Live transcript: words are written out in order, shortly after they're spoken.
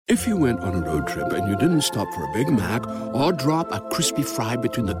If you went on a road trip and you didn't stop for a Big Mac or drop a crispy fry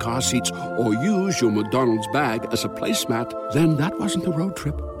between the car seats or use your McDonald's bag as a placemat, then that wasn't a road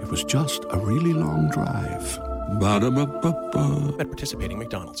trip. It was just a really long drive. Ba-da-ba-ba-ba. At participating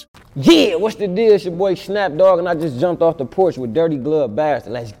McDonald's. Yeah, what's the deal? It's your boy Snap Dogg, and I just jumped off the porch with Dirty Glove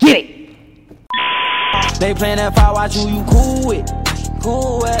Bastard. Let's get it! They playin' that fire, watch who you cool with.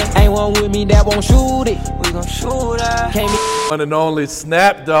 Ain't one with me that won't shoot it. We gon' shoot it. One and only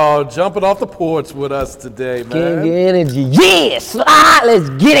Snap Dogg jumping off the porch with us today, man. King energy. Yeah, slide, let's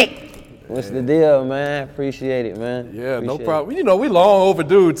get it! What's the deal, man? Appreciate it, man. Yeah, no problem. You know, we long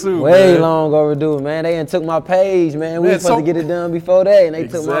overdue, too, Way man. long overdue, man. They done took my page, man. We was supposed to get it done before that, and they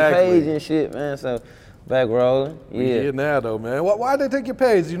took my page and shit, man. So, back rolling. Yeah. We here now, though, man. Why'd they take your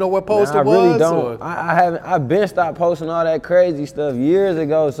page? You know what post it was? I really don't. I haven't. I've been stopped posting all that crazy stuff years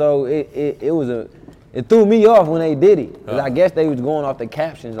ago, so it threw me off when they did it. Cause I guess they was going off the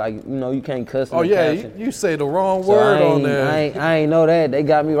captions, like, you know, you can't cuss in the caption. You say the wrong word on there. I ain't know that. They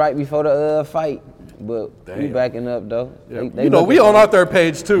got me right before the fight, but we backing up though. Yeah. They we on our third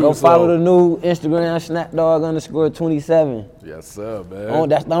page too. Go follow the new Instagram, SnapDogg_27. Yes, sir, man.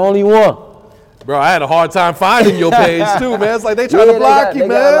 That's the only one. Bro, I had a hard time finding your page too, man. It's like they trying to block you, man.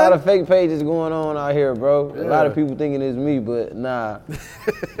 They got a lot of fake pages going on out here, bro. Yeah. A lot of people thinking it's me, but nah.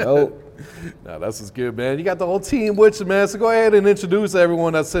 Nope. Nah, that's what's good, man. You got the whole team with you, man. So go ahead and introduce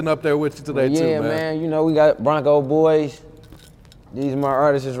everyone that's sitting up there with you today, too, man. Yeah, man. You know, we got Bronco Boys. These are my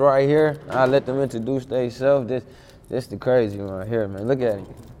artists right here. I'll let them introduce themselves. This the crazy one right here, man. Look at him.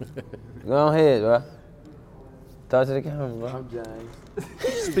 Go ahead, bro. Talk to the camera, bro. I'm James.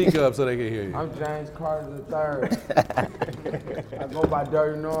 Speak up so they can hear you. I'm James Carter III. I go by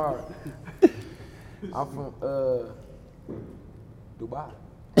Dirty Nord. I'm from Dubai.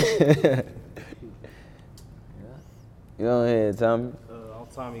 You go ahead, Tommy. I'm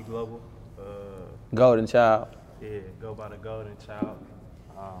Tommy Global. Golden Child. Yeah, go by the Golden Child.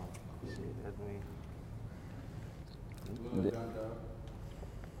 Shit, that's me.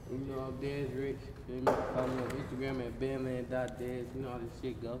 You know, I'm Dance Rich. Follow me on Instagram at bandman.dance. You know how this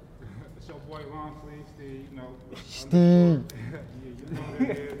shit go. It's your boy Long Sleeve Steve, you know. Steve. Yeah, you know what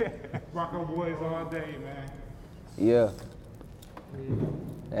it is. Bronco Boys all day, man. Yeah.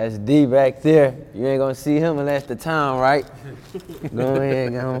 That's D back there. You ain't gonna see him unless the time, right? Go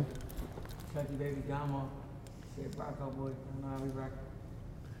ahead, go. Country Baby Gamo. Said Bronco Boys. You know how we rock.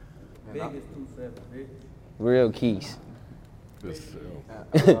 Vegas 27, bitch. Real keys.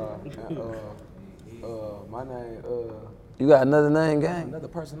 My name, You got another name, gang? another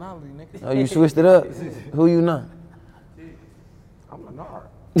personality, nigga. Oh, you switched it up? Who you know? I'm a nard.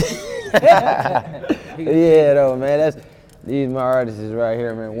 Yeah, though, man. These my artists right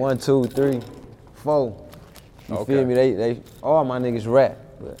here, man. 1, 2, 3, 4. You feel me? They all my niggas rap,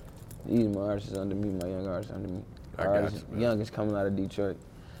 but these my artists under me, my young artists under me. Youngest coming out of Detroit.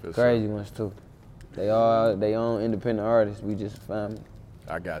 Crazy ones too. They own independent artists. We just family.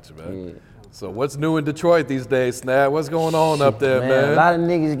 I got you, man. Yeah. So what's new in Detroit these days, Snap? What's going on up there, man? A lot of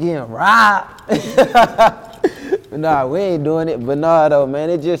niggas getting robbed. But nah, we ain't doing it. But nah, though, man,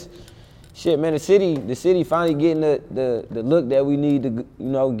 it just shit, man. The city finally getting the look that we need to,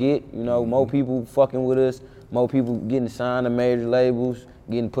 get. More people fucking with us. More people getting signed to major labels,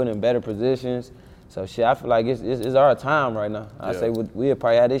 getting put in better positions. So shit, I feel like it's our time right now. I say we'll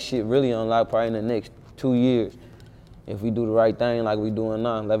probably have this shit really unlocked probably in the next 2 years if we do the right thing like we doing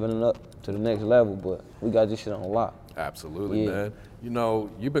now, leveling up to the next level. But we got this shit on lock. Absolutely, man.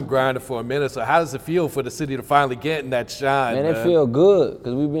 You've been grinding for a minute. So how does it feel for the city to finally get in that shine, man? Man, it feel good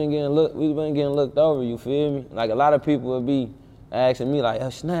because we've been getting looked over. You feel me? Like a lot of people would be asking me like,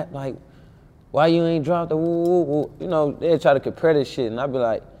 Snap, like, why you ain't dropped the woo? They'll try to compare this shit, and I be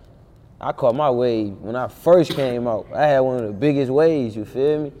like, I caught my wave when I first came out. I had one of the biggest waves, you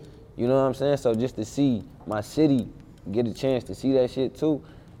feel me? You know what I'm saying? So just to see my city get a chance to see that shit too,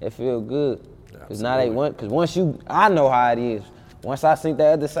 it feel good. Cause now I know how it is. Once I seen the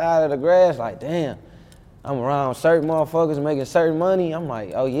other side of the grass, like, damn, I'm around certain motherfuckers making certain money. I'm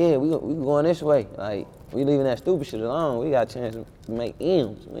like, oh yeah, we going this way. Like, we leaving that stupid shit alone. We got a chance to make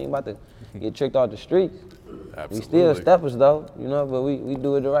M's. We ain't about to get tricked off the streets. Absolutely. We still steppers though, but we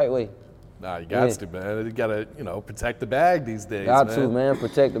do it the right way. Nah, you got to, man. You got to, protect the bag these days, Got to, man.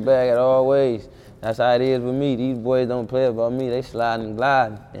 Protect the bag at all ways. That's how it is with me. These boys don't play about me. They sliding and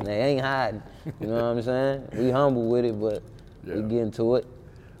gliding, and they ain't hiding. You know what I'm saying? We humble with it, but we get into it.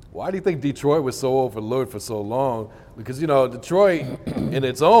 Why do you think Detroit was so overlooked for so long? Because, Detroit in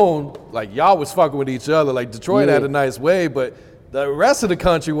its own, like, y'all was fucking with each other. Like, Detroit had a nice way, but the rest of the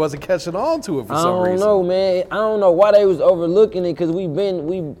country wasn't catching on to it for some reason. I don't know, man. I don't know why they was overlooking it, because we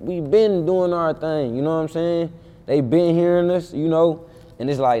been doing our thing, you know what I'm saying? They been hearing us, you know, and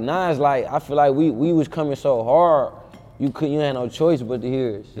it's like, now it's like, I feel like we was coming so hard, you had no choice but to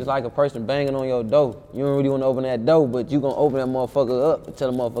hear us. It's like a person banging on your door. You don't really want to open that door, but you gonna open that motherfucker up and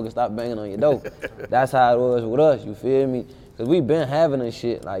tell the motherfucker stop banging on your door. That's how it was with us, you feel me? Because we been having this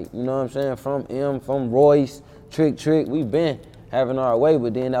shit, like, you know what I'm saying? From M, from Royce, Trick, we been having our way,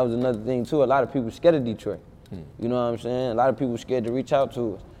 but then that was another thing too. A lot of people scared of Detroit. You know what I'm saying? A lot of people scared to reach out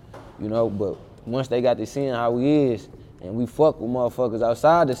to us, you know, but once they got to seeing how we is, and we fuck with motherfuckers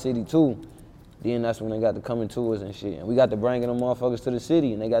outside the city too, then that's when they got to coming to us and shit. And we got to bringing them motherfuckers to the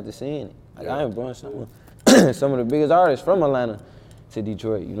city, and they got to seeing it. Like, I ain't brought some of the biggest artists from Atlanta to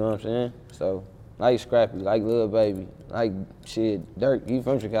Detroit, you know what I'm saying? So, like Scrappy, like Lil Baby, like shit, Dirk, he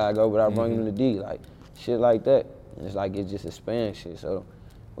from Chicago, but I bring him to D, like shit like that. And it's like, it just expands shit, so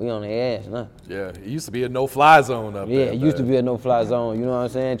we on the ass now. Yeah, it used to be a no-fly zone up there. Yeah, it used to be a no-fly zone, you know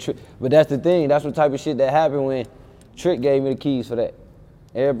what I'm saying? But that's the thing, that's what type of shit that happened when Trick gave me the keys for that.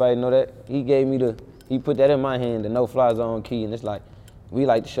 Everybody know that. He put that in my hand, the no-fly zone key, and it's like, we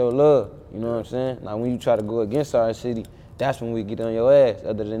like to show love, you know what I'm saying? Now when you try to go against our city, that's when we get on your ass.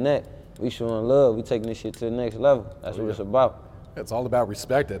 Other than that, we showing love, we taking this shit to the next level. That's what it's about. It's all about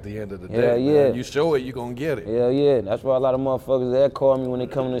respect at the end of the day. Yeah, yeah. Man. You show it, you gonna get it. Yeah, yeah. That's why a lot of motherfuckers, they call me when they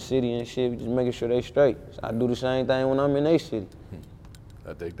come in the city and shit, just making sure they straight. So I do the same thing when I'm in their city.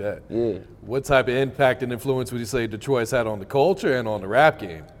 I dig that. Yeah. What type of impact and influence would you say Detroit's had on the culture and on the rap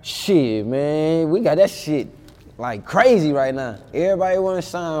game? Shit, man, we got that shit like crazy right now. Everybody wanna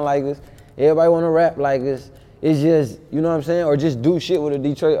sound like us. Everybody wanna rap like us. It's just, you know what I'm saying? Or just do shit with a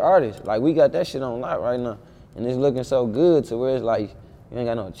Detroit artist. Like, we got that shit on lock right now. And it's looking so good to where it's like, you ain't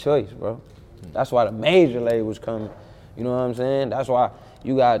got no choice, bro. That's why the major labels coming. You know what I'm saying? That's why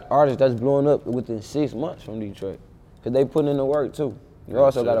you got artists that's blowing up within 6 months from Detroit. Cause they put in the work too. You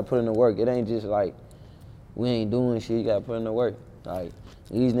also gotta put in the work. It ain't just like, we ain't doing shit, you gotta put in the work. Like,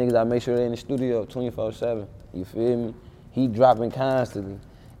 these niggas, I make sure they in the studio 24/7. You feel me? He dropping constantly.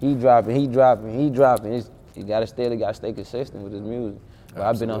 He dropping. You gotta stay consistent with his music. But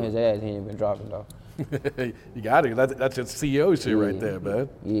I've been on his ass, he ain't been dropping though. You got it. That's your CEO shit right there, man.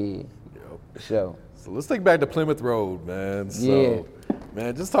 Yeah. For sure. So let's take back to Plymouth Road, man. So,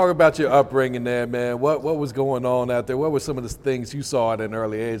 man, just talk about your upbringing there, man. What was going on out there? What were some of the things you saw at an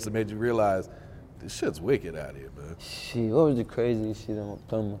early age that made you realize this shit's wicked out here, man? Shit, what was the craziest shit on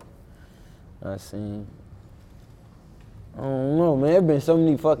Plymouth I seen? I don't know, man. There been so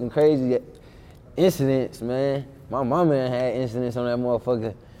many fucking crazy incidents, man. My mama had incidents on that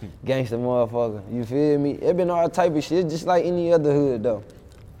motherfucker. Gangster motherfucker, you feel me? It been all type of shit, just like any other hood though.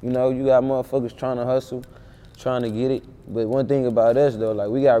 You know, you got motherfuckers trying to hustle, trying to get it. But one thing about us though, like,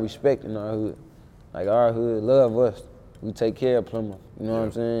 we got respect in our hood. Like, our hood love us. We take care of Plymouth, you know what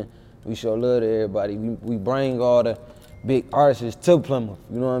I'm saying? We show love to everybody. We bring all the big artists to Plymouth,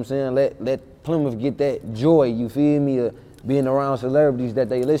 you know what I'm saying? Let Plymouth get that joy, you feel me, of being around celebrities that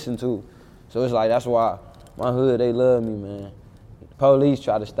they listen to. So it's like, that's why my hood, they love me, man. Police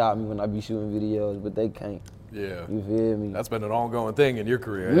try to stop me when I be shooting videos, but they can't. Yeah. You feel me? That's been an ongoing thing in your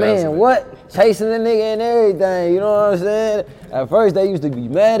career. Man, what? Chasing the nigga and everything, you know what I'm saying? At first, they used to be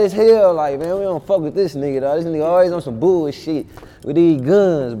mad as hell, like, man, we don't fuck with this nigga, though. This nigga always on some bullshit with these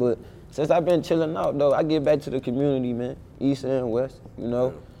guns, but since I've been chilling out, though, I get back to the community, man, east and west, you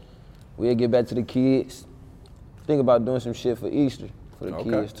know? We'll get back to the kids. Think about doing some shit for Easter, for the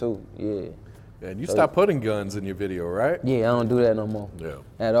kids, too, yeah. And you stopped putting guns in your video, right? Yeah, I don't do that no more. Yeah.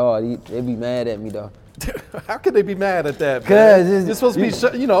 At all. They be mad at me, though. How can they be mad at that, man? Cause you're supposed to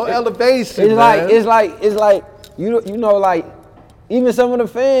be, elevation, it's like, you know, like, even some of the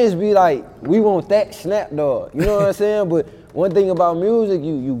fans be like, we want that Snap Dogg. You know what I'm saying? But one thing about music,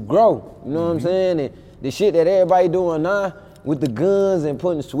 you grow. You know what I'm saying? And the shit that everybody doing now with the guns and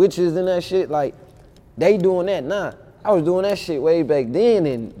putting switches in that shit, like, they doing that now. I was doing that shit way back then,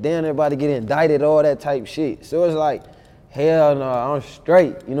 and then everybody get indicted, all that type shit. So it's like, hell no, I'm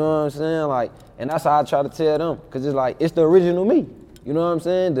straight. You know what I'm saying? Like, and that's how I try to tell them, cause it's like, it's the original me. You know what I'm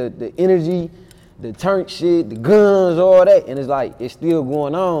saying? The energy, the turn shit, the guns, all that, and it's like, it's still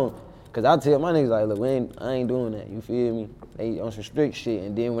going on. Cause I tell my niggas like, look, I ain't doing that. You feel me? They on some strict shit,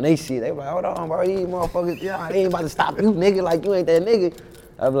 and then when they see it, they be like, hold on, bro, these motherfuckers, they ain't about to stop you, nigga, like you ain't that nigga.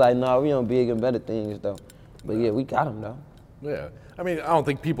 I be like, nah, we on big and better things though. But yeah, we got them though. Yeah. I mean, I don't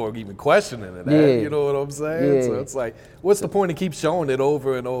think people are even questioning it. Yeah. You know what I'm saying? Yeah. So it's like, what's the point to keep showing it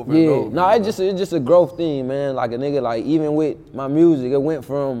over and over and over? No, it's just a growth thing, man. Like a nigga, like even with my music, it went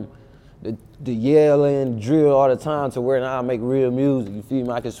from the yell and drill all the time to where now I make real music. You feel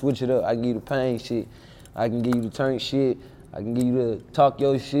me? I can switch it up. I can give you the pain shit. I can give you the turn shit. I can give you the talk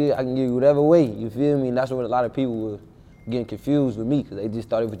your shit. I can give you whatever way. You feel me? And that's what a lot of people were getting confused with me because they just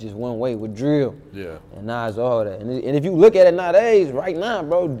thought it was just one way with drill. Yeah. And now it's all that. And if you look at it nowadays, right now,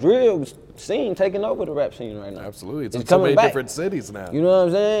 bro, drill scene taking over the rap scene right now. Absolutely. It's in so coming many back. different cities now. You know what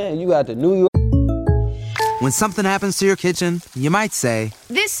I'm saying? You got the New York. When something happens to your kitchen, you might say,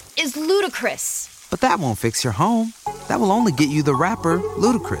 "This is ludicrous." but that won't fix your home. That will only get you the rapper,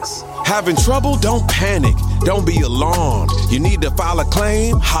 Ludacris. Having trouble? Don't panic. Don't be alarmed. You need to file a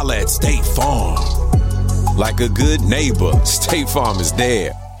claim? Holla at State Farm. Like a good neighbor, State Farm is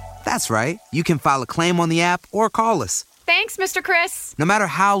there. That's right. You can file a claim on the app or call us. Thanks, Mr. Chris. No matter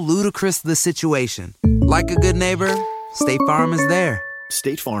how ludicrous the situation, like a good neighbor, State Farm is there.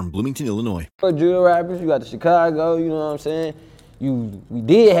 State Farm, Bloomington, Illinois. Drill rappers, you got the Chicago, you know what I'm saying? We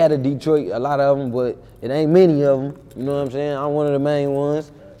did have the Detroit, a lot of them, but it ain't many of them, you know what I'm saying? I'm one of the main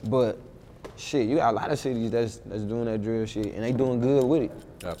ones, but shit, you got a lot of cities that's doing that drill shit, and they doing good with it.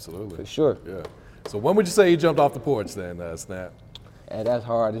 Absolutely. For sure. Yeah. So when would you say you jumped off the porch then, Snap? Yeah, that's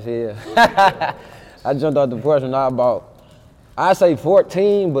hard as hell. I jumped off the porch when I about, I say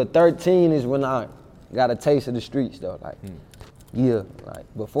 14, but 13 is when I got a taste of the streets though, like. Yeah, like,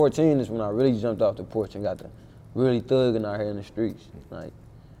 but 14 is when I really jumped off the porch and got to really thugging out here in the streets. Like,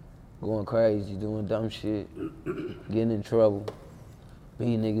 going crazy, doing dumb shit, getting in trouble,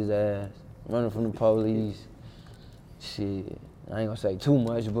 beating niggas' ass, running from the police. Shit, I ain't gonna say too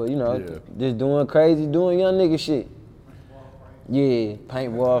much, but you know, just doing crazy, doing young nigga shit. Yeah,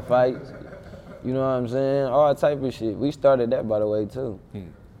 paintball fights, you know what I'm saying? All type of shit. We started that, by the way, too.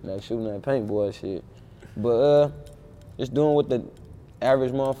 Like, shooting that paintball shit. But, just doing what the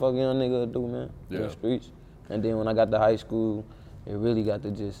average motherfucking young nigga would do, man, in the streets. And then when I got to high school, it really got to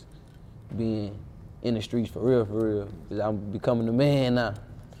just being in the streets for real, because I'm becoming the man now.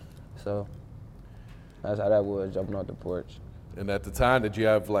 So that's how that was, jumping off the porch. And at the time, did you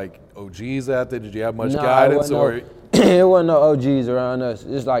have like OGs out there? Did you have much guidance? Or it wasn't no OGs around us.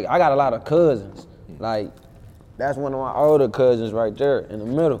 It's like, I got a lot of cousins. Like, that's one of my older cousins right there in the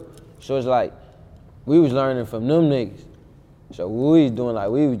middle. So it's like, we was learning from them niggas. So what we was doing, like,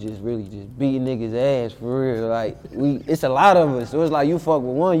 we was just really just beating niggas' ass for real. Like, it's a lot of us. So it's like, you fuck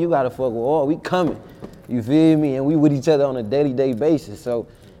with one, you gotta fuck with all. We coming, you feel me? And we with each other on a day-to-day basis. So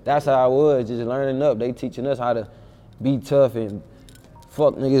that's how I was, just learning up. They teaching us how to be tough and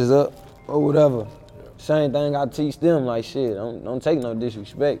fuck niggas up or whatever. Same thing I teach them, like, shit, don't take no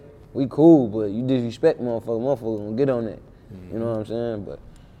disrespect. We cool, but you disrespect motherfucker gonna get on that. You know what I'm saying? But,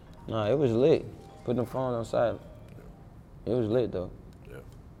 nah, it was lit. Put them phones on silent. It was lit though. Yeah.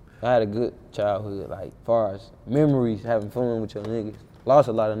 I had a good childhood, like far as memories, having fun with your niggas. Lost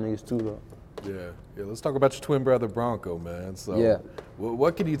a lot of niggas too though. Yeah. Let's talk about your twin brother Bronco, man. So,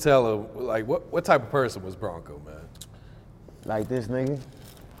 what can you tell him? Like, what type of person was Bronco, man? Like this nigga,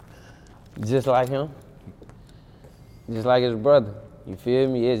 just like him, just like his brother. You feel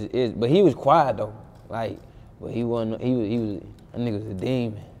me? But he was quiet though. Like, but he wasn't. He was. That nigga was a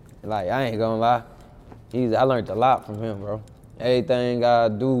demon. Like, I ain't gonna lie. I learned a lot from him, bro. Everything I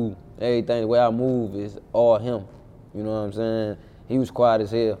do, everything, the way I move is all him. You know what I'm saying? He was quiet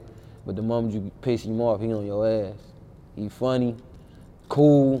as hell, but the moment you piss him off, he on your ass. He funny,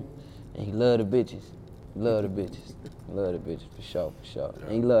 cool, and he love the bitches. Love the bitches. Love the bitches, for sure. Yeah.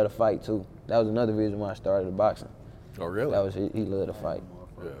 And he love to fight, too. That was another reason why I started the boxing. Oh, really? That was he loved to fight.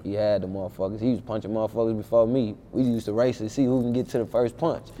 Yeah. He had the motherfuckers. He was punching motherfuckers before me. We used to race to see who can get to the first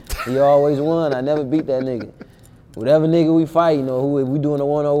punch. He always won. I never beat that nigga. Whatever nigga we fight, you know, who if we doing a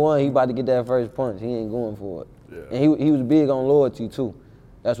 1-on-1, he about to get that first punch. He ain't going for it. Yeah. And he was big on loyalty too.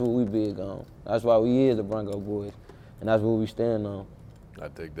 That's what we big on. That's why we is the Bronco boys. And that's what we stand on. I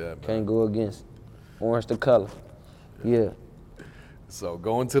take that, man. Can't go against orange the color. Yeah. So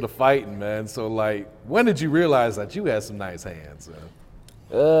going to the fighting, man. So like, when did you realize that you had some nice hands, man?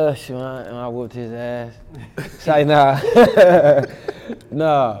 Shit, I whooped his ass. Say nah.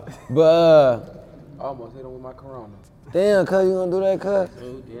 Nah, but I almost hit him with my Corona. Damn, cuz, you gonna do that, cuz?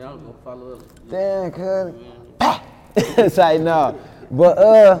 Yeah, I'm gonna follow up. Damn, cuz. Say nah. But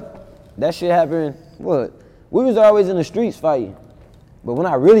that shit happened, what? We was always in the streets fighting. But when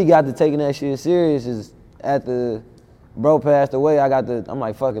I really got to taking that shit serious is after bro passed away, I'm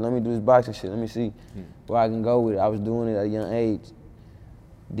like, fuck it, let me do this boxing shit. Let me see where I can go with it. I was doing it at a young age.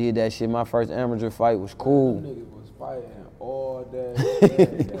 Did that shit. My first amateur fight was cool. Nigga was fighting all day.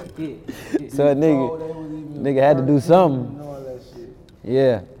 So a nigga had to do something.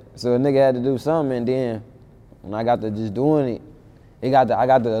 Yeah. So a nigga had to do something, and then when I got to just doing it, I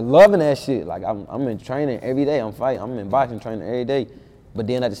got the loving that shit. Like I'm in training every day. I'm fighting. I'm in boxing training every day. But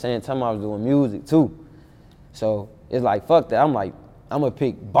then at the same time, I was doing music too. So it's like, fuck that. I'm like, I'm gonna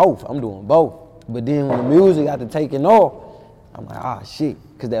pick both. I'm doing both. But then when the music got to taking off, I'm like, ah, shit.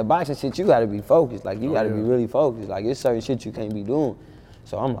 Cause that boxing shit, you gotta be focused. Like you gotta be really focused. Like it's certain shit you can't be doing.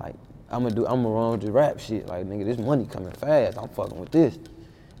 So I'm like, I'm gonna run with the rap shit. Like nigga, this money coming fast. I'm fucking with this.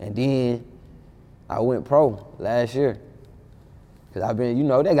 And then I went pro last year. Cause I've been,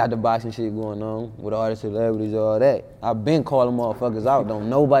 they got the boxing shit going on with all the celebrities, all that. I've been calling motherfuckers out. Don't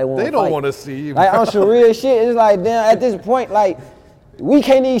nobody want to fight. They don't want to see you. Like on some real shit, it's like, damn, at this point, like, we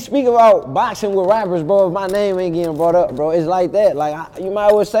can't even speak about boxing with rappers, bro, if my name ain't getting brought up, bro. It's like that. Like, you might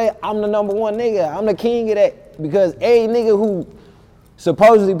as well say, I'm the number one nigga. I'm the king of that. Because a nigga who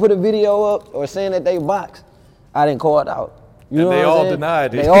supposedly put a video up or saying that they box, I didn't call it out. You know they what all I'm saying?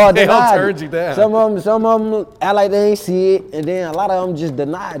 denied it. They all denied They all it. turned you down. Some of them act like they ain't see it, and then a lot of them just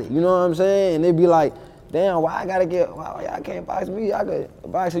denied it. You know what I'm saying? And they be like, damn, why y'all can't box me? I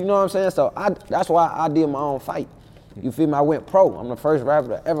could box you. You know what I'm saying? So that's why I did my own fight. You feel me? I went pro. I'm the first rapper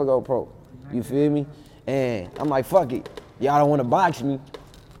to ever go pro. You feel me? And I'm like, fuck it. Y'all don't want to box me.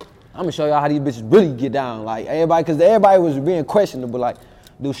 I'm gonna show y'all how these bitches really get down. Like because everybody was being questionable. Like,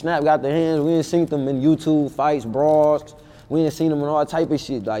 do Snap got their hands? We ain't seen them in YouTube fights, brawls. We ain't seen him in all type of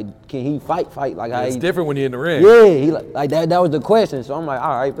shit. Like, can he fight? Like, how it's different when you're in the ring. Yeah, he like that was the question. So I'm like,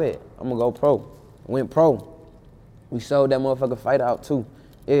 all right, bet. I'm gonna go pro. Went pro. We sold that motherfucker fight out too.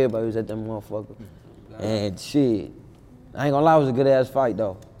 Everybody was at that motherfucker. And shit, I ain't gonna lie, it was a good ass fight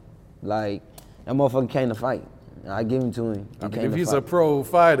though. Like, that motherfucker came to fight. I give him to him. I mean, if he's a pro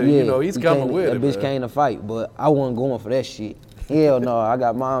fighter, he's coming with it. That bitch came to fight, but I wasn't going for that shit. Hell no, I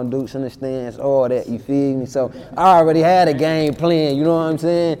got my own dukes in the stands, all that, you feel me? So I already had a game plan, you know what I'm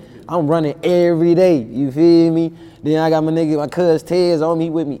saying? I'm running every day, you feel me? Then I got my cuz Tez on me, he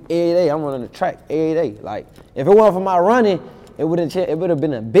with me every day. I'm running the track every day. Like, if it wasn't for my running, it would have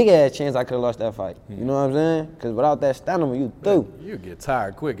been a big ass chance I could have lost that fight. You know what I'm saying? Because without that stamina, you through. You get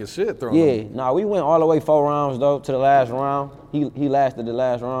tired quick as shit throwing. Yeah, nah, we went all the way 4 rounds though to the last round. He lasted the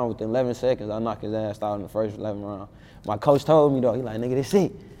last round within 11 seconds. I knocked his ass out in the first 11 round. My coach told me though, he like, nigga, this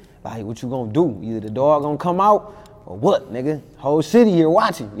it. Like, what you gonna do? Either the dog gonna come out or what, nigga? Whole city here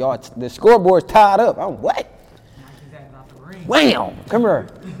watching. Y'all, the scoreboard's tied up. I'm what? Wham! Come here.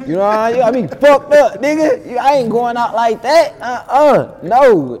 You know what I mean? Fucked up, nigga. I ain't going out like that.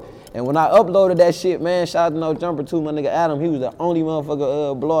 No. And when I uploaded that shit, man, shout out to No Jumper too, my nigga Adam. He was the only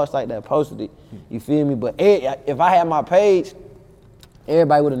motherfucker blog site that posted it. You feel me? But if I had my page,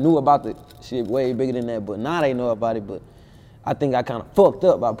 everybody would have knew about the shit way bigger than that. But now they know about it. But I think I kind of fucked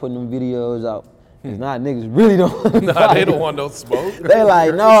up by putting them videos out. Cause now niggas really don't. Nah, they don't want no smoke. They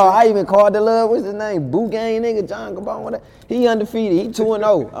like, no, I even called the love, what's his name? Boo Gang nigga, John Gabon, whatever. He undefeated, he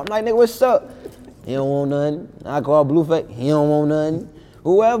 2-0. I'm like, nigga, what's up? He don't want nothing. I call Blueface, he don't want nothing.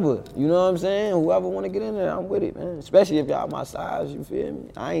 Whoever, you know what I'm saying? Whoever want to get in there, I'm with it, man. Especially if y'all my size, you feel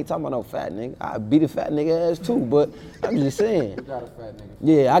me? I ain't talking about no fat nigga. I beat a fat nigga ass too, but I'm just saying. You got a fat nigga.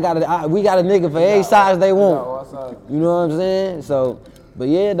 Yeah, we got a nigga for any size they want. You know what I'm saying? So, but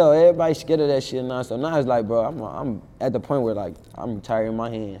yeah, though, everybody scared of that shit now. So now it's like, bro, I'm at the point where like I'm retiring my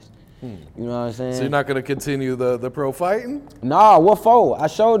hands. You know what I'm saying? So you're not gonna continue the pro fighting? Nah, what for?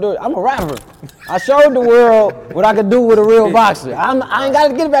 I'm a rapper. I showed the world what I could do with a real boxer. I ain't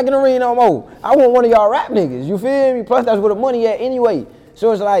gotta get back in the ring no more. I want one of y'all rap niggas, you feel me? Plus that's where the money at anyway.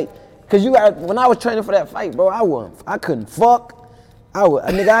 So it's like, cause when I was training for that fight, bro, I couldn't fuck. I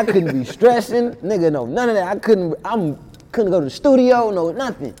couldn't be stressing. Nigga, no, none of that. I couldn't go to the studio, no,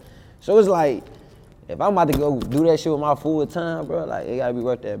 nothing. So it's like, if I'm about to go do that shit with my full time, bro, like, it gotta be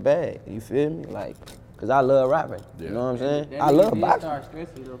worth that bag. You feel me? Like, cause I love rapping. Yeah. You know what I'm saying? I love boxing.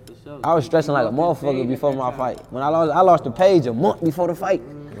 I was stressing like a motherfucker before my fight. When I lost the page a month before the fight.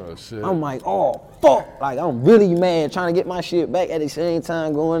 Oh shit. I'm like, oh fuck. Like, I'm really mad trying to get my shit back at the same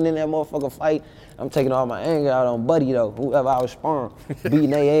time going in that motherfucker fight. I'm taking all my anger out on Buddy though, whoever I was sparring,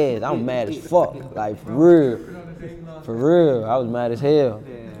 beating their ass. I'm mad as fuck. Like, for real. For real. I was mad as hell.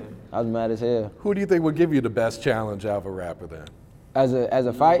 Who do you think would give you the best challenge out of a rapper then? As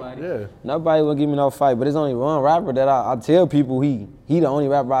a fight? Yeah. Nobody will give me no fight, but there's only one rapper that I tell people he the only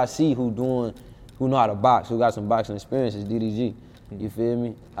rapper I see who know how to box, who got some boxing experience is DDG. You feel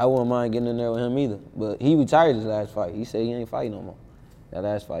me? I wouldn't mind getting in there with him either. But he retired his last fight. He said he ain't fighting no more. That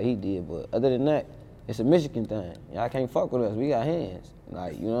last fight he did, but other than that, it's a Michigan thing. Y'all can't fuck with us. We got hands.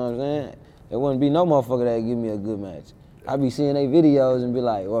 Like, you know what I'm saying? There wouldn't be no motherfucker that'd give me a good match. I be seeing their videos and be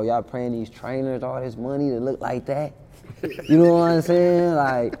like, well, y'all paying these trainers all this money to look like that? You know what I'm saying?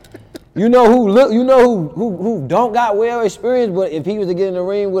 Like, You know who don't got well experience, but if he was to get in the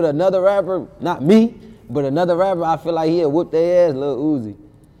ring with another rapper, not me, but another rapper, I feel like he'd whoop their ass, Lil Uzi.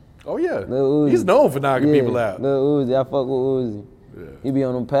 Oh yeah, Lil Uzi. He's known for knocking people out. Lil Uzi, I fuck with Uzi. Yeah. He be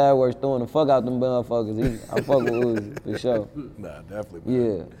on them pad works throwing the fuck out them motherfuckers. I fuck with Uzi, for sure. Nah, definitely.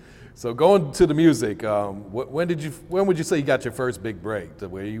 Man. Yeah. So going to the music, when would you say you got your first big break to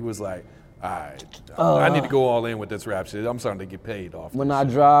where you was like, all right, I need to go all in with this rap shit. I'm starting to get paid off. When I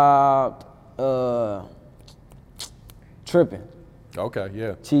dropped Trippin'. Okay,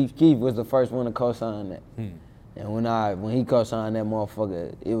 yeah. Chief Keef was the first one to co-sign that. And when he co-signed that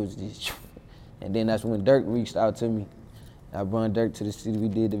motherfucker, it was just, and then that's when Dirk reached out to me. I brought Dirk to the city, we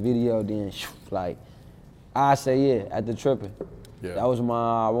did the video, then like, I say yeah, at the Trippin'. Yeah. That was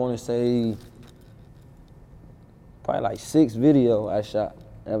my, I wanna say, probably like 6 video I shot.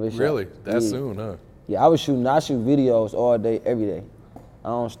 Really? That soon, huh? Yeah, I shoot videos all day, every day. I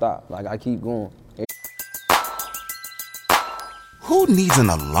don't stop, like I keep going. Who needs an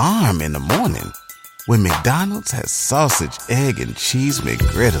alarm in the morning when McDonald's has sausage, egg, and cheese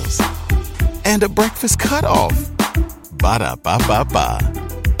McGriddles and a breakfast cutoff? Ba-da-ba-ba-ba.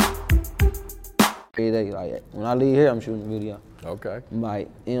 Every day, like when I leave here, I'm shooting a video. Okay. Like,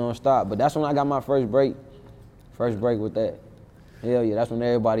 it don't stop. But that's when I got my first break with that. Hell yeah, that's when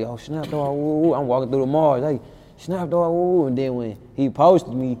everybody, oh, Snap Dogg, woo, woo. I'm walking through the mall, hey, Snap Dogg, woo, woo. And then when he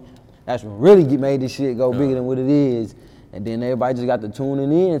posted me, that's what really made this shit go bigger than what it is. And then everybody just got to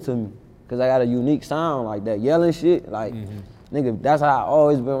tuning in to me. Cause I got a unique sound like that, yelling shit, like, nigga, that's how I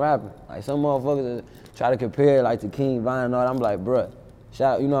always been rapping. Like some motherfuckers try to compare it like to King Von and all that. I'm like, bruh,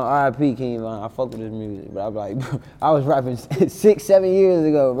 shout, R.I.P. King Von, I fuck with his music. But I'm like, bro, I was rapping 6, 7 years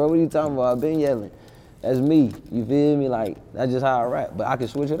ago, bro, what are you talking about? I've been yelling. That's me, you feel me? Like, that's just how I rap. But I can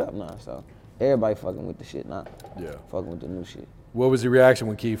switch it up now, so everybody fucking with the shit now. Yeah. Fucking with the new shit. What was your reaction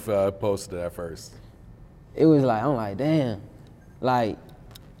when Keith posted that first? It was like, I'm like, damn. Like,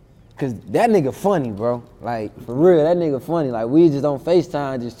 cause that nigga funny, bro. Like, for real, that nigga funny. Like, we just on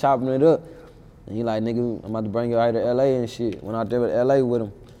FaceTime, just chopping it up. And he like, nigga, I'm about to bring you out to LA and shit. Went out there with LA with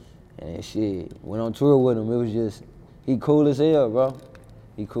him. And shit, went on tour with him. It was just, he cool as hell, bro.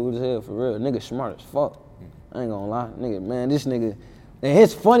 He cool as hell, for real. Nigga smart as fuck. I ain't gonna lie. Nigga, man, this nigga, and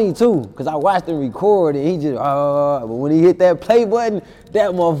it's funny too, cause I watched him record and he just, but when he hit that play button,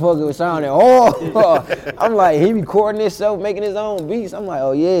 that motherfucker was sounding, I'm like, he recording himself, making his own beats. I'm like,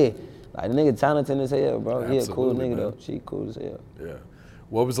 oh yeah. Like, the nigga talented as hell, bro. He a cool nigga, though. She cool as hell. Yeah.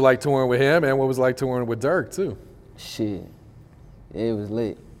 What was it like touring with him, and what was it like touring with Dirk, too? Shit. It was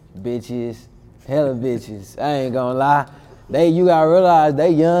lit. Bitches. Hella bitches. I ain't gonna lie. You gotta realize they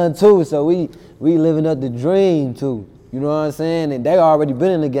young, too, so we living up the dream, too. You know what I'm saying? And they already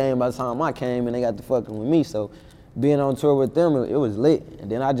been in the game by the time I came, and they got to fucking with me, so being on tour with them, it was lit. And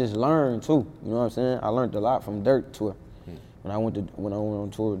then I just learned, too. You know what I'm saying? I learned a lot from Dirk tour. When I went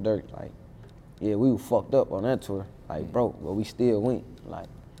on tour with Dirk, like, yeah, we were fucked up on that tour, like broke, but we still went, like,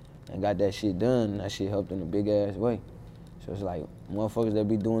 and got that shit done, and that shit helped in a big ass way. So it's like, motherfuckers that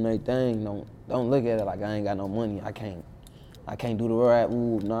be doing their thing, don't look at it like I ain't got no money, I can't do the rap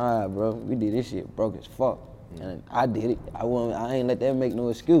move, nah, bro. We did this shit broke as fuck, and I did it. I ain't let that make no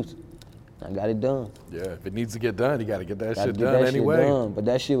excuse. I got it done. Yeah, if it needs to get done, you gotta get that shit done anyway. But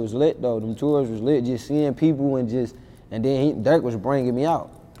that shit was lit though. Them tours was lit. Just seeing people and then Dirk was bringing me out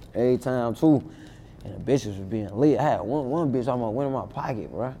every time too. And the bitches was being lit. I had one bitch almost went in my pocket,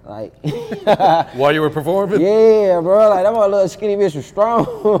 bro. Like while you were performing? Yeah, bro. Like that my little skinny bitch was strong.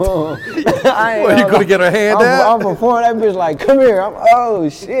 Well, you couldn't get her hand out? I'm performing, that bitch like, come here. Oh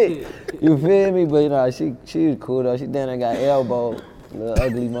shit. You feel me? But she was cool though. She down there got elbowed. Little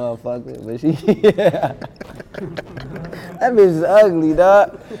ugly motherfucker, but she, yeah. That bitch is ugly,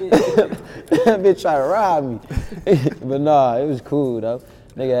 dog. That bitch try to rob me. But nah, it was cool, though.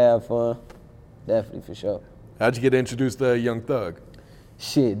 Nigga had fun. Definitely, for sure. How'd you get introduced to Young Thug?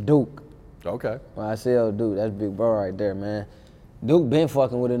 Shit, Duke. Okay. When I say Duke, that's big bro right there, man. Duke been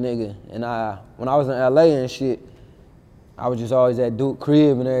fucking with a nigga. And when I was in LA and shit, I was just always at Duke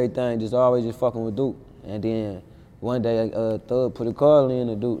crib and everything, just always just fucking with Duke. And then one day, Thug put a call in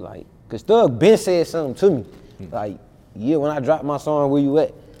to Duke, like, cause Thug been said something to me. Like, yeah, when I dropped my song, Where You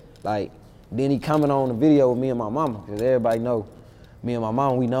At? Like, then he coming on the video with me and my mama, cause everybody know me and my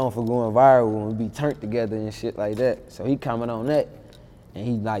mama, we known for going viral when we be turned together and shit like that. So he coming on that, and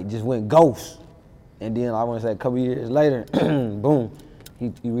he like just went ghost. And then I want to say a couple years later, boom,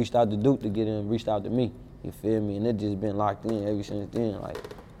 he reached out to Duke to get him, reached out to me, you feel me? And it just been locked in ever since then, like,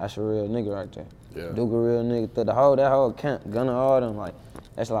 that's a real nigga right there. Yeah. Duke a real nigga, that whole camp, Gunna, all them, like,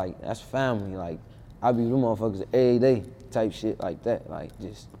 that's family. Like, I be with them motherfuckers every day type shit like that. Like,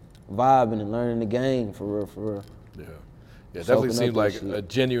 just vibing and learning the game for real. Yeah. Yeah, it definitely seems like a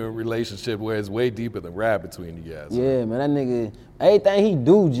genuine relationship where it's way deeper than rap between you guys. Yeah, man, that nigga, everything he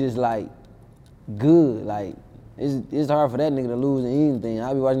do just like good. Like, it's hard for that nigga to lose in anything.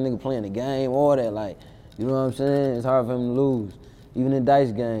 I be watching nigga playing the game, all that, like, you know what I'm saying? It's hard for him to lose, even in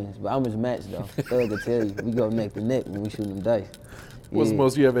dice games. But I'm his match though. Thug can tell you, we go neck to neck when we shoot them dice. What's the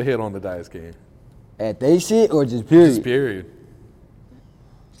most you ever hit on the dice game? At they shit or just period? Just period.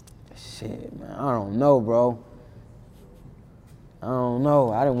 Shit, man, I don't know, bro. I don't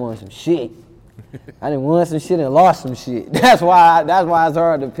know. I done won some shit. I done won some shit and lost some shit. That's why it's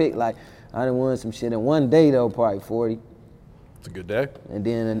hard to pick. Like, I done won some shit. And one day though, probably 40. It's a good day. And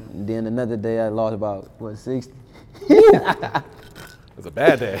then another day I lost about 60. It's a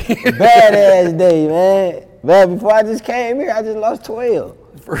bad day. Bad ass day, man. Man, before I just came here, I just lost 12.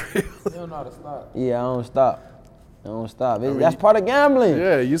 For real. You don't know how to stop. Yeah, I don't stop. That's part of gambling.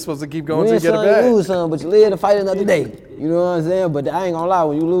 Yeah, you're supposed to keep going you to get it some, back. You lose some, but you live to fight another day. You know what I'm saying? But I ain't gonna lie,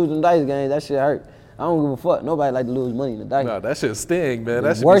 when you lose them dice games, that shit hurt. I don't give a fuck. Nobody like to lose money in the dice. No, that shit sting, man.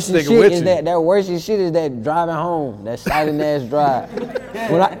 That shit Worst be shit sticking with is you. that worst shit is that driving home, that silent ass drive.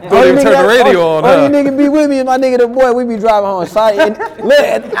 Don't even turn the radio on, huh? All you nigga be with me and my nigga the boy, we be driving home silent. Look,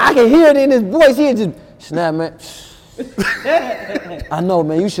 I can hear it in his voice. He just snap, man. I know,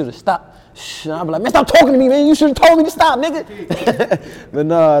 man. You should have stopped. I'm like, man, stop talking to me, man. You should have told me to stop, nigga. But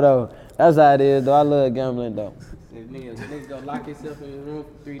no, though. That's how it is, though. I love gambling, though. If niggas gonna lock yourself in your room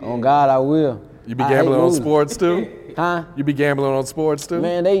for 3 days. On God, I will. You be gambling on sports, too? Huh? You be gambling on sports, too?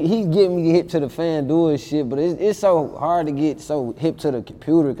 Man, he's getting me hip to the FanDuel shit, but it's so hard to get so hip to the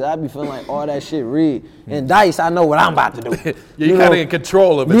computer, because I be feeling like all that shit rigged. And dice, I know what I'm about to do. you kind of in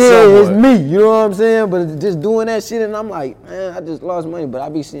control of it somewhat. somewhat. It's me, you know what I'm saying? But just doing that shit, and I'm like, man, I just lost money, but I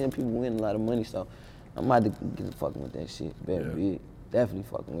be seeing people win a lot of money, so I'm about to get fucking with that shit. Better be it. Definitely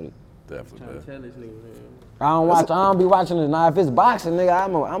fucking with it. Definitely, man. Tell this nigga, man. I don't be watching it. Now, if it's boxing, nigga,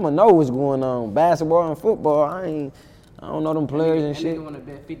 I'ma know what's going on. Basketball and football, I don't know them players and shit. Nigga wanna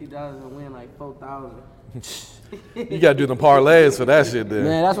bet $50 and win like 4,000. You gotta do them parlays for that shit, then.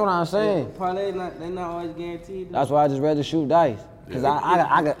 Man, that's what I'm saying. Parlays, they not always guaranteed. Though. That's why I just rather shoot dice. Cause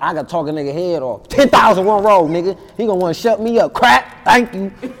I got talk a nigga head off. 10,000 one roll, nigga. He gonna wanna shut me up. Crap, thank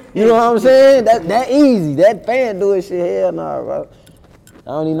you. You know what I'm saying? That easy. That FanDuel shit, hell nah, bro. I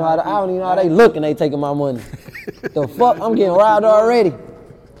don't even know how they look and they taking my money. The fuck, I'm getting robbed already.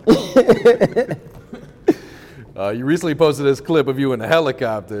 You recently posted this clip of you in a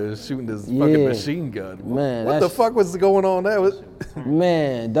helicopter shooting this fucking machine gun. Man, what the fuck was going on there?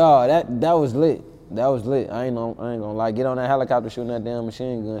 Man, dog, that was lit. That was lit. I ain't gonna lie. Get on that helicopter shooting that damn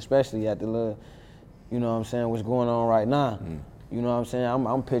machine gun, especially at the little, you know what I'm saying, what's going on right now. You know what I'm saying?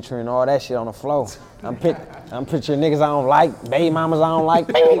 I'm picturing all that shit on the floor. I'm picturing niggas I don't like, baby mamas I don't like.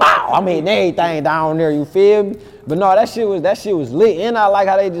 Bing, bow. I'm hitting everything down there, you feel me? But no, that shit was lit. And I like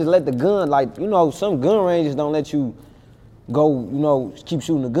how they just let the gun, like, you know, some gun ranges don't let you go, you know, keep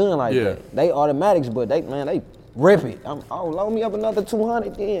shooting the gun like that. They automatics, but they rip it. Load me up another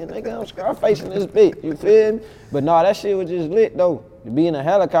 200 then. Nigga, I'm Scarfacing this bitch, you feel me? But no, that shit was just lit though. To be in a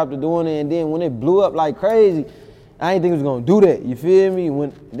helicopter doing it, and then when it blew up like crazy, I didn't think it was gonna do that, you feel me?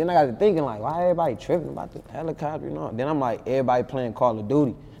 Then I got to thinking like, why everybody tripping about the helicopter, you know? Then I'm like, everybody playing Call of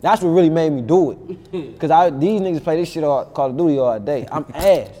Duty. That's what really made me do it. Cause these niggas play this shit Call of Duty all day. I'm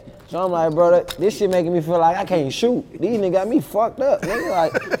ass. So I'm like, bro, this shit making me feel like I can't shoot. These niggas got me fucked up. Nigga,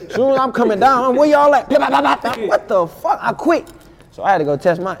 like, as soon as I'm coming down, where y'all at? What the fuck? I quit. So I had to go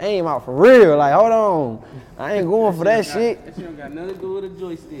test my aim out for real. Like, hold on. I ain't going for that shit. That shit don't got nothing to do with a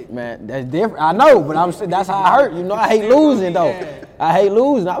joystick. Man, that's different. I know, but that's how I hurt. You know, I hate losing, though. I hate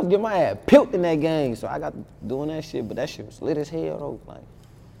losing. I was getting my ass pilled in that game. So I got doing that shit, but that shit was lit as hell, though. Like,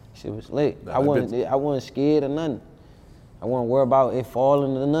 shit was lit. I wasn't scared of nothing. I wasn't worried about it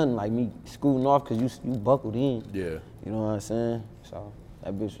falling or nothing, like me scooting off because you buckled in. Yeah. You know what I'm saying? So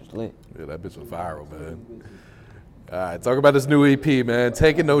that bitch was lit. Yeah, that bitch was viral, man. All right, talk about this new EP, man.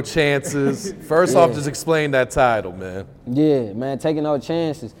 Taking No Chances. First off, just explain that title, man. Yeah, man, Taking No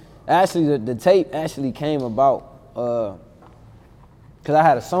Chances. Actually, the tape actually came about because I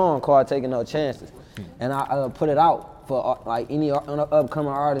had a song called Taking No Chances. And I put it out for like any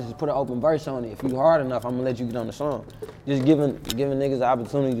upcoming artist, put an open verse on it. If you hard enough, I'm gonna let you get on the song. Just giving niggas the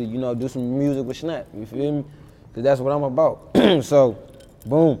opportunity to, you know, do some music with Snap. You feel me? Cause that's what I'm about. So,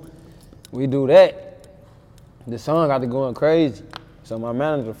 boom, we do that. The song got to going crazy. So my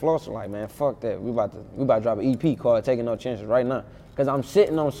manager Floss was like, man, fuck that. We about to drop an EP called Taking No Chances right now. Cause I'm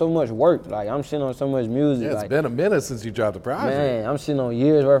sitting on so much work. Like I'm sitting on so much music. Yeah, it's been a minute since you dropped the project. Man, I'm sitting on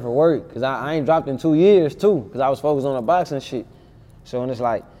years worth of work. Cause I ain't dropped in 2 years too. Cause I was focused on the boxing shit. So and it's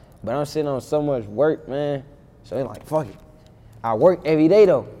like, But I'm sitting on so much work, man. So it's like, fuck it. I work every day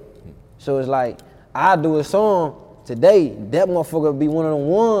though. So it's like, I do a song today, that motherfucker will be one of them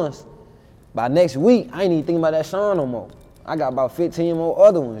ones. By next week, I ain't even thinking about that song no more. I got about 15 more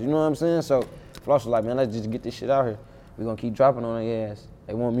other ones, you know what I'm saying? So Floss was like, man, let's just get this shit out here. We gonna keep dropping on their ass.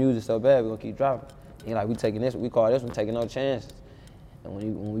 They want music so bad, we gonna keep dropping. He like, we taking this, we call this one taking no chances. And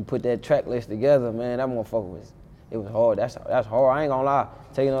when we put that track list together, man, that motherfucker it was hard. That's hard. I ain't gonna lie.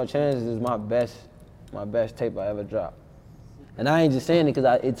 Taking No Chances is my best tape I ever dropped. And I ain't just saying it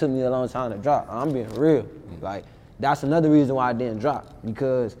because it took me a long time to drop. I'm being real. Like, that's another reason why I didn't drop,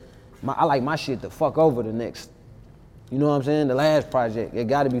 because I like my shit to fuck over the next, you know what I'm saying? The last project, it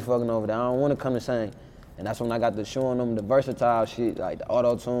gotta be fucking over there. I don't wanna come to sing. And that's when I got to showing them the versatile shit, like the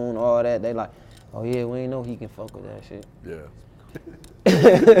auto-tune, all that. They like, oh yeah, we ain't know he can fuck with that shit. Yeah.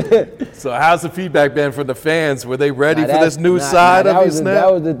 So how's the feedback been from the fans? Were they ready for this new side of you, Snap?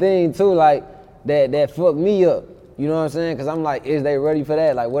 That was the thing too, like that fucked me up. You know what I'm saying? Cause I'm like, is they ready for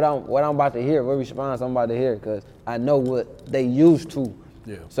that? Like what I'm about to hear, what response I'm about to hear? Cause I know what they used to.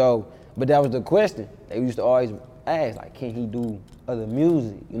 Yeah. So, but that was the question. They used to always ask, like, can he do other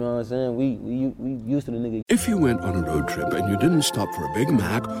music? You know what I'm saying? We used to the nigga. If you went on a road trip and you didn't stop for a Big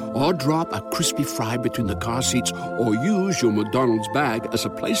Mac or drop a crispy fry between the car seats or use your McDonald's bag as a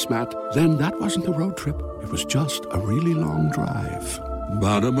placemat, then that wasn't a road trip. It was just a really long drive.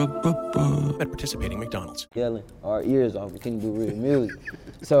 Ba-da-ba-ba-ba. At participating McDonald's. Yelling our ears off. We couldn't do real music.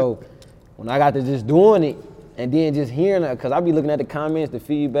 So when I got to just doing it and then just hearing it, because I be looking at the comments, the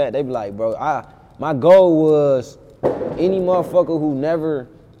feedback, they be like, bro, my goal was any motherfucker who never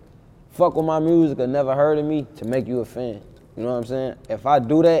fuck with my music or never heard of me to make you a fan. You know what I'm saying? If I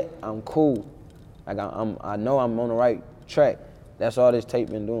do that, I'm cool. Like I know I'm on the right track. That's all this tape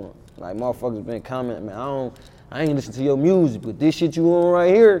been doing. Like motherfuckers been commenting, man, I ain't listen to your music, but this shit you on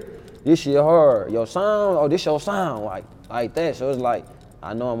right here, this shit hard. Your sound, oh, this your sound, like that. So it's like,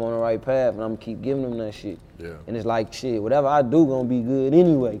 I know I'm on the right path and I'm gonna keep giving them that shit. Yeah. And it's like, shit, whatever I do gonna be good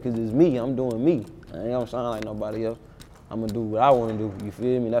anyway, cause it's me, I'm doing me. I ain't gonna sound like nobody else. I'm gonna do what I wanna do, you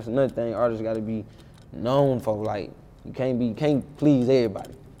feel me? That's another thing artists gotta be known for. Like, you can't please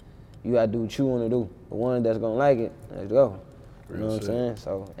everybody. You gotta do what you wanna do. The one that's gonna like it, let's go. You know what I'm saying?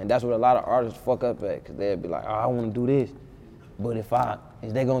 So, and that's what a lot of artists fuck up at, cause they'll be like, oh, I wanna do this. But if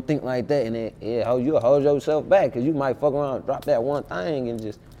they gonna think like that, and you hold yourself back, cause you might fuck around and drop that one thing and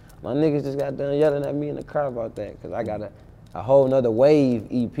just, my niggas just got done yelling at me in the car about that, cause I got a whole nother wave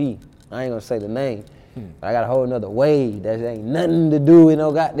EP. I ain't gonna say the name, but I got a whole nother wave that ain't nothing to do with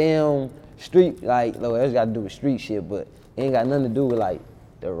no goddamn street, like, no, it's got to do with street shit, but it ain't got nothing to do with like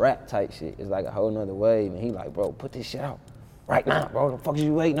the rap type shit. It's like a whole nother wave, and he like, bro, put this shit out right now, bro. The fuck is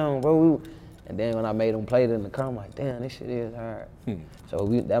you waiting on, bro? And then when I made them play it in the car, I'm like, damn, this shit is hard. So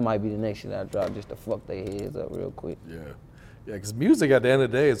that might be the next shit I drop, just to fuck their heads up real quick. Yeah. Yeah, because music at the end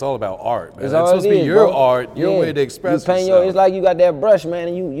of the day is all about art, man. It's supposed to be your art, your way to express yourself. It's like you got that brush, man,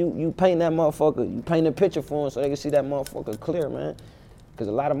 and you paint that motherfucker, you paint a picture for them so they can see that motherfucker clear, man. Because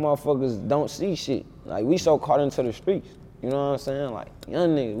a lot of motherfuckers don't see shit. Like, we so caught into the streets, you know what I'm saying? Like,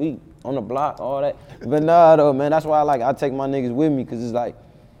 young niggas, we on the block, all that. But nah, though, man, that's why I take my niggas with me, because it's like,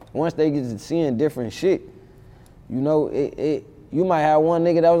 once they get to seeing different shit, you know, you might have one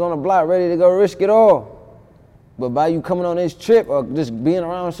nigga that was on the block ready to go risk it all. But by you coming on this trip or just being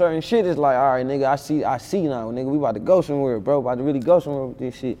around certain shit, it's like, all right, nigga, I see now, nigga, we about to go somewhere, bro, about to really go somewhere with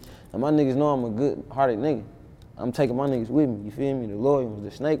this shit. And my niggas know I'm a good-hearted nigga. I'm taking my niggas with me, you feel me? The loyal ones, the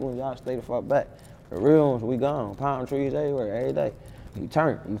snake ones, y'all stay the fuck back. The real ones, we gone. Palm trees everywhere, every day. We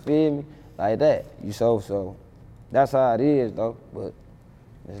turn, you feel me? Like that. So that's how it is, though. But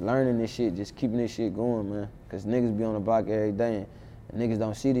just learning this shit, just keeping this shit going, man. Because niggas be on the block every day, and niggas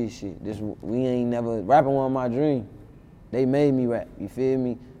don't see this shit. We ain't never, rapping was my dream. They made me rap, you feel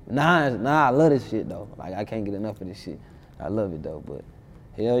me? Nah, I love this shit, though. Like, I can't get enough of this shit. I love it, though, but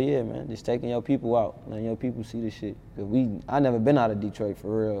hell yeah, man. Just taking your people out, letting your people see this shit. Cause I never been out of Detroit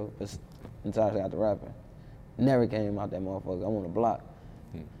for real until I got to rapping. Never came out that motherfucker. I'm on the block.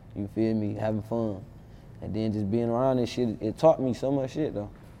 You feel me? Having fun. And then just being around this shit, it taught me so much shit, though.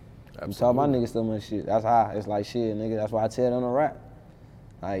 Absolutely. It taught my niggas so much shit. That's how, it's like, shit, nigga, that's why I tell them to rap.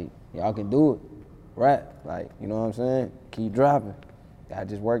 Like, y'all can do it. Rap. Like, you know what I'm saying? Keep dropping. Gotta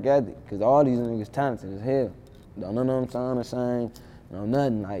just work ethic. Cause all these niggas talented as hell. Don't none of them sound the same. No,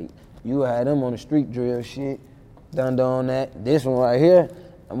 nothing. Like, you had them on the street drill shit. Done that. This one right here,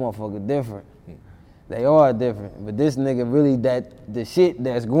 that motherfucker different. They are different. But this nigga really, the shit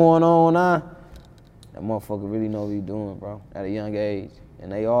that's going on now, that motherfucker really know what he doing, bro, at a young age.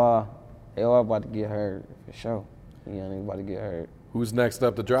 And they are about to get hurt, for sure. The young nigga about to get hurt. Who's next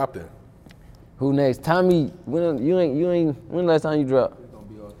up to drop then? Who next? Tommy, when the last time you dropped?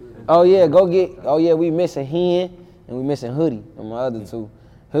 Oh yeah, we missing Hen and we missing Hoodie and my other two.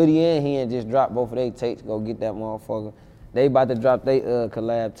 Hoodie and Hen just dropped both of their tapes. Go get that motherfucker. They about to drop their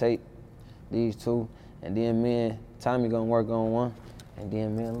collab tape, these two. And then me and Tommy gonna work on one. And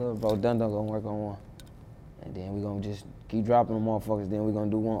then me and little bro Dundo gonna work on one. And then we gonna just keep dropping them motherfuckers. Then we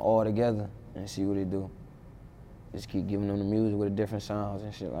gonna do one all together and see what it do. Just keep giving them the music with the different sounds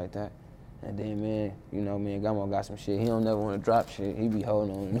and shit like that. And then, man, me and Gamo got some shit. He don't never want to drop shit. He be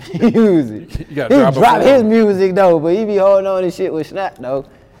holding on to music. You gotta drop his music, though, but he be holding on to shit with Snap, though.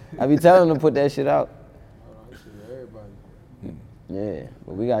 I be telling him to put that shit out. Yeah,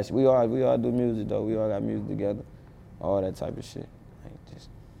 but we all do music, though. We all got music together. All that type of shit.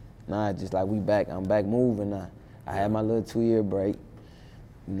 Just like we back. I'm back moving now. I had my little 2-year break.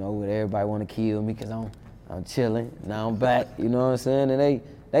 Where everybody want to kill me because I'm chilling. Now I'm back, you know what I'm saying? And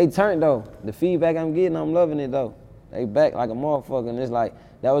they turned though. The feedback I'm getting, I'm loving it though. They back like a motherfucker, and it's like,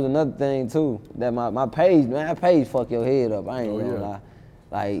 that was another thing too, that my page, man, that page fuck your head up, I ain't gonna lie.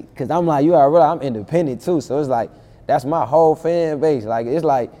 Like, cause I'm like, you already realize I'm independent too, so it's like, that's my whole fan base. Like, it's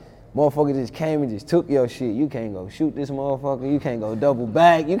like, motherfucker just came and just took your shit. You can't go shoot this motherfucker, you can't go double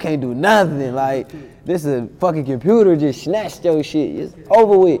back, you can't do nothing. Like, this is a fucking computer just snatched your shit, it's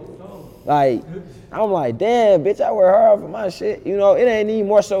over with. Like, I'm like, damn, bitch, I work hard for my shit. It ain't even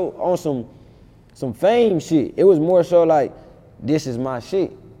more so on some fame shit. It was more so like, this is my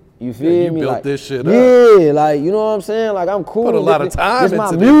shit. You feel me? You built like, this shit up. Yeah, like, you know what I'm saying? Like, I'm cool. Put a lot of time into this.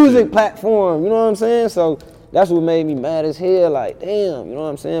 It's my this music shit. platform, you know what I'm saying? So that's what made me mad as hell. Like, damn, you know what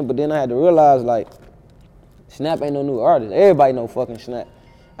I'm saying? But then I had to realize, like, Snap ain't no new artist. Everybody know fucking Snap.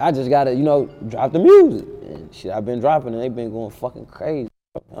 I just gotta, drop the music. And shit, I've been dropping and they been going fucking crazy.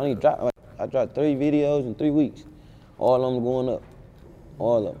 I dropped 3 videos in 3 weeks. All of them going up.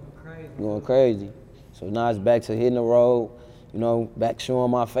 All of them. Going crazy. So now it's back to hitting the road, back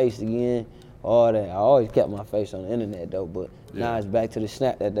showing my face again, all that. I always kept my face on the internet though, but now it's back to the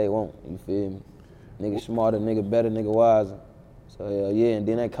Snap that they want, you feel me? Nigga smarter, nigga better, nigga wiser. So hell yeah, and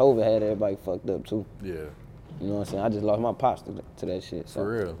then that COVID had everybody fucked up too. Yeah. You know what I'm saying? I just lost my pops to that shit. So.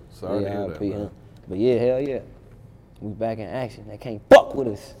 For real. Sorry to hear that, man. But yeah, hell yeah. We back in action. They can't fuck with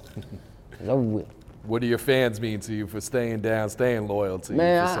us. It's over with. What do your fans mean to you for staying down, staying loyal to you?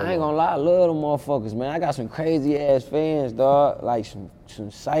 Man, I ain't gonna lie, I love them motherfuckers, man. I got some crazy ass fans, dog. Like some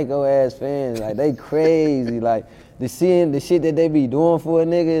psycho ass fans. Like, they crazy. Like, the shit that they be doing for a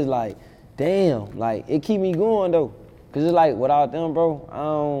nigga is like, damn. Like, it keep me going though. Cause it's like, without them,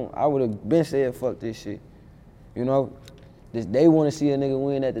 bro, I would have been said fuck this shit. They wanna see a nigga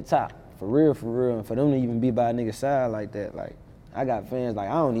win at the top. For real, and for them to even be by a nigga's side like that, like, I got fans, like,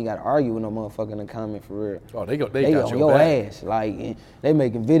 I don't even gotta argue with no motherfucker in the comment, for real. Oh, they got your ass. Like, they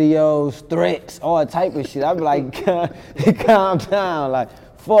making videos, threats, all type of shit. I be like, calm down, like,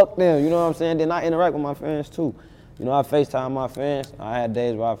 fuck them, you know what I'm saying? Then I interact with my fans too. I FaceTime my fans. I had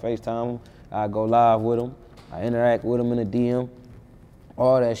days where I FaceTime them. I go live with them. I interact with them in the DM.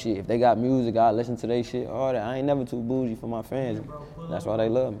 All that shit. If they got music, I listen to their shit. All that. I ain't never too bougie for my fans. That's why they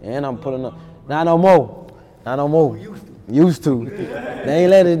love me. And I'm pulling up. Not no more. Used to. They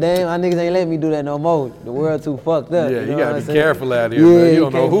ain't my niggas ain't letting me do that no more. The world too fucked up. Yeah, you gotta be careful out here, man. You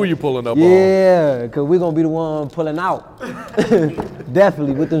don't know who you pulling up on. Yeah, cause we gonna be the one pulling out.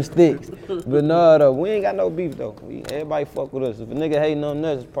 Definitely with them sticks. But no, though, we ain't got no beef though. Everybody fuck with us. If a nigga hating on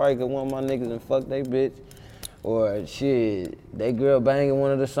us, it's probably cause one of my niggas and fuck they bitch. Or shit, they girl banging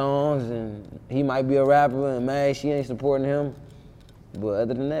one of the songs and he might be a rapper and mad she ain't supporting him. But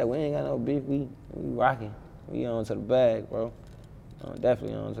other than that, we ain't got no beef. We rocking. We on to the bag, bro.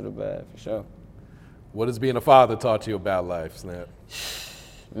 Definitely on to the bag, for sure. What has being a father taught you about life, Snap?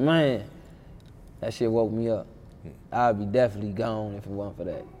 Man, that shit woke me up. I'd be definitely gone if it wasn't for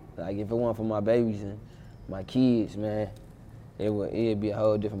that. Like, if it wasn't for my babies and my kids, man, it'd be a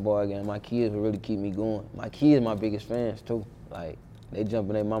whole different ball game. My kids would really keep me going. My kids my biggest fans too. Like, they jump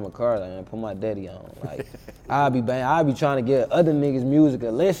in their mama car, like, man, put my daddy on. Like, I'd be trying to get other niggas' music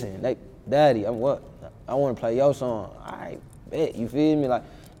to listen. Like, daddy, I want to play your song. All right, bet, you feel me? Like,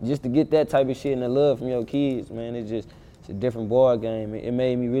 just to get that type of shit and the love from your kids, man, it's a different ball game. It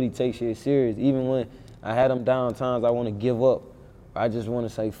made me really take shit serious. Even when I had them down times I want to give up, I just want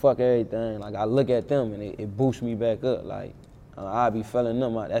to say fuck everything. Like, I look at them and it boosts me back up. Like, I be feeling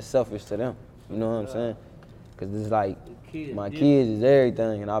them out. That's selfish to them. You know what I'm saying? Because it's like, my kids is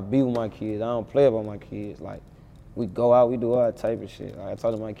everything, and I be with my kids. I don't play about my kids. Like, we go out, we do all that type of shit. Like, I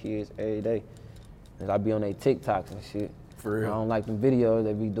talk to my kids every day. And I be on their TikToks and shit. For real? I don't like them videos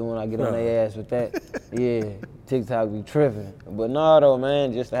they be doing. I get on their ass with that. Yeah, TikTok be tripping. But no, though,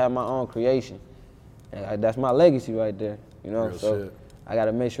 man, just to have my own creation. And that's my legacy right there, you know? Real so shit. I got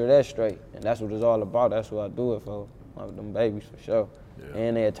to make sure that's straight. And that's what it's all about. That's what I do it for. Them babies, for sure. Yeah.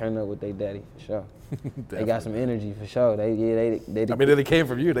 And they turn up with their daddy, for sure. They got some energy, for sure. They I mean, they came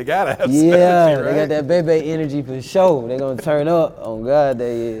from you. They got to have some yeah, energy, right? they got that baby energy, for sure. They going to turn up. On God,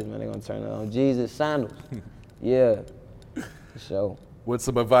 they is, man. They going to turn up on Jesus sandals. Yeah, for sure. What's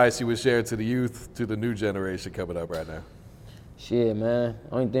some advice you would share to the youth, to the new generation coming up right now? Shit, man.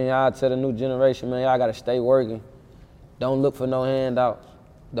 Only thing I'll tell the new generation, man, y'all gotta stay working. Don't look for no handouts.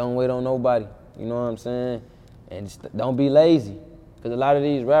 Don't wait on nobody. You know what I'm saying? And don't be lazy. Because a lot of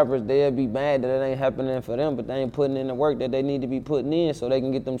these rappers, they'll be mad that it ain't happening for them, but they ain't putting in the work that they need to be putting in so they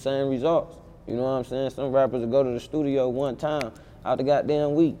can get them same results. You know what I'm saying? Some rappers will go to the studio one time out the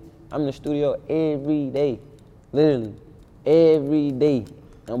goddamn week. I'm in the studio every day, literally, every day.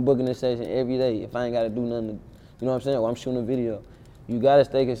 I'm booking a session every day if I ain't gotta do nothing, you know what I'm saying? Or I'm shooting a video. You gotta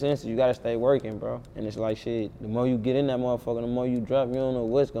stay consistent, you gotta stay working, bro. And it's like, shit, the more you get in that motherfucker, the more you drop, you don't know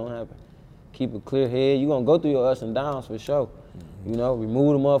what's gonna happen. Keep a clear head. You gonna go through your ups and downs for sure. You know,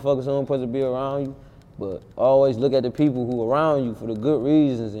 remove the motherfuckers who don't supposed to be around you, but always look at the people who around you for the good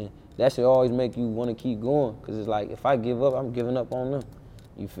reasons, and that should always make you wanna keep going. Cause it's like, if I give up, I'm giving up on them.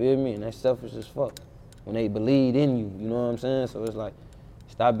 You feel me? And that's selfish as fuck. When they believe in you, you know what I'm saying? So it's like,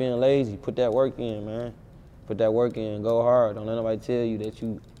 stop being lazy, put that work in, man. Put that work in, go hard. Don't let nobody tell you that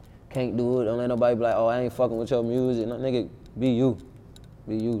you can't do it. Don't let nobody be like, oh, I ain't fucking with your music. No, nigga, be you.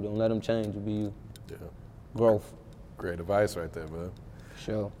 Be you. Don't let them change you, be you. Yeah. Growth. Great advice right there, man.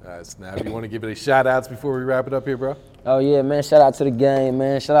 Sure. All right, Snap, you want to give any shout outs before we wrap it up here, bro? Oh yeah, man, shout out to the game,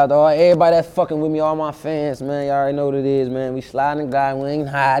 man. Shout out to everybody that's fucking with me, all my fans, man. Y'all already know what it is, man. We sliding and gliding, we ain't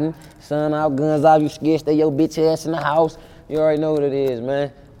hiding. Sun out, guns out, you scared, stay your bitch ass in the house. You already know what it is,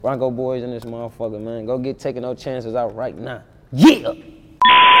 man. Bronco boys in this motherfucker, man. Go get taking no chances out right now. Yeah!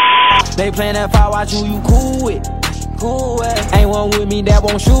 They playing that fire, watch who you cool with. Ain't one with me that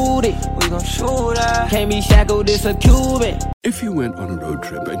won't shoot it. We gon' shoot it. Can't be shackled, this a Cuban. If you went on a road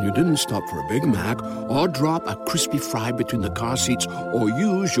trip and you didn't stop for a Big Mac or drop a crispy fry between the car seats or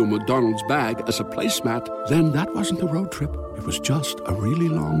use your McDonald's bag as a placemat, then that wasn't a road trip. It was just a really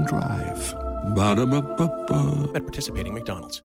long drive. Ba-da-ba-ba-ba. At participating McDonald's.